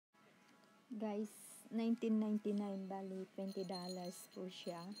Guys, $19.99, bali $20 po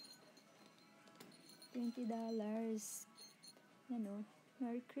siya. $20. Ano,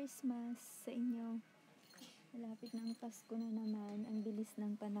 Merry Christmas sa inyo. Malapit ng Pasko na naman. Ang bilis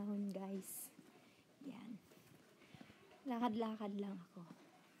ng panahon, guys. Yan. Lakad-lakad lang ako.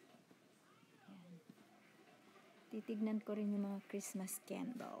 Yan. Titignan ko rin yung mga Christmas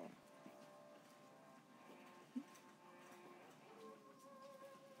candle.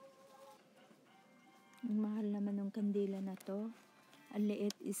 Ang mahal naman ng kandila na to. Ang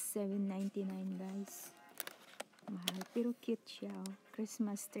liit is $7.99, guys. Mahal. Pero cute siya. Oh.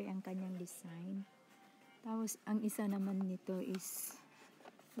 Christmas tree ang kanyang design. Tapos, ang isa naman nito is,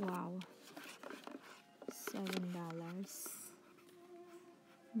 wow, $7.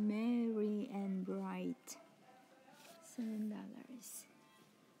 Merry and bright. $7.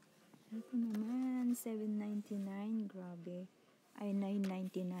 Ito naman, $7.99. Grabe. Ay,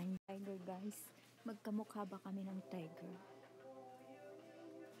 $9.99. Tiger, guys. Magkamukha ba kami ng tiger?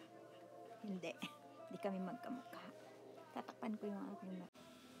 Hindi. Hindi kami magkamukha. Tatakpan ko yung aking mata.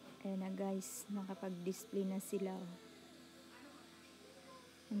 Ayan na, guys. Nakapag-display na sila.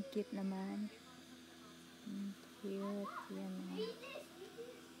 Ang cute naman. Ang cute. Yan na.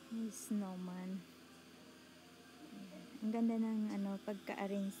 May snowman. Ayan. Ang ganda ng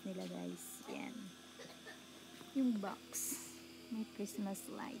pagka-arrange nila, guys. Yan. Yung box. May Christmas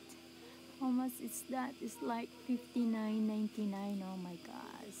light. How much is that? It's like $59.99. Oh my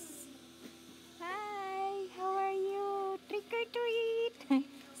gosh. Hi! How are you? Trick or treat!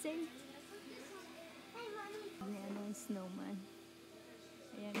 Say. Hi, Mommy. Ayan ang snowman.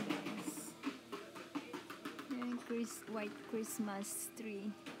 Ayan, guys. Ayan, white Christmas tree.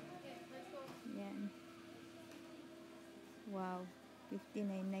 Ayan. Wow.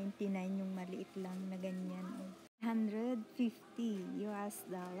 $59.99 yung maliit lang na ganyan. $150 US.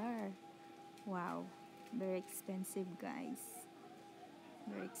 Wow. Very expensive, guys.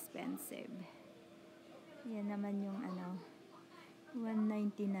 Very expensive. Yan naman yung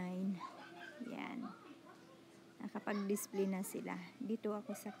 $199. Yan. Nakapag-display na sila. Dito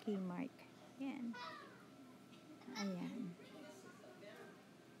ako sa Kmart. Yan. Ayan.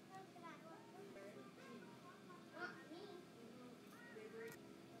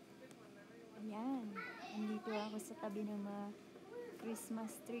 Ayan. Andito ako sa tabi ng mga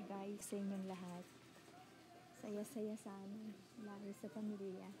Christmas tree, guys, sa inyong lahat. Saya-saya sa amin. Lalo sa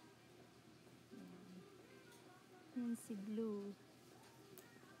pamilya. Ayan. Yan si Blue.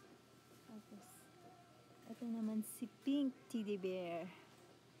 Tapos, ito naman si Pink Teddy Bear.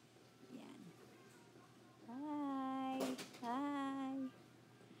 Yan. Hi! Hi!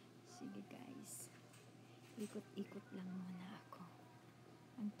 Sige, guys. Ikot-ikot lang muna ako.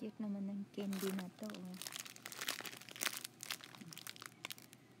 Ang cute naman ng candy na to. Oh.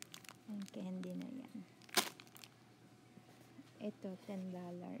 Ang candy na yan. Ito, $10.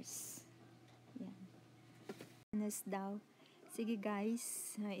 Yan. Honest daw. Sige,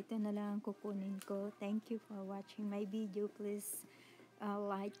 guys. Ito na lang ang kukunin ko. Thank you for watching my video. Please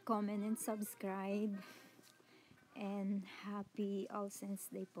like, comment, and subscribe. And happy All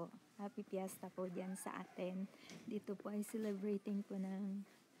Saints Day po. Happy Fiesta po dyan sa atin. Dito po ay celebrating po ng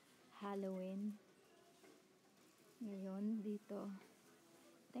Halloween. Ngayon, dito.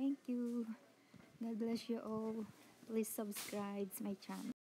 Thank you. God bless you all. Please subscribe my channel.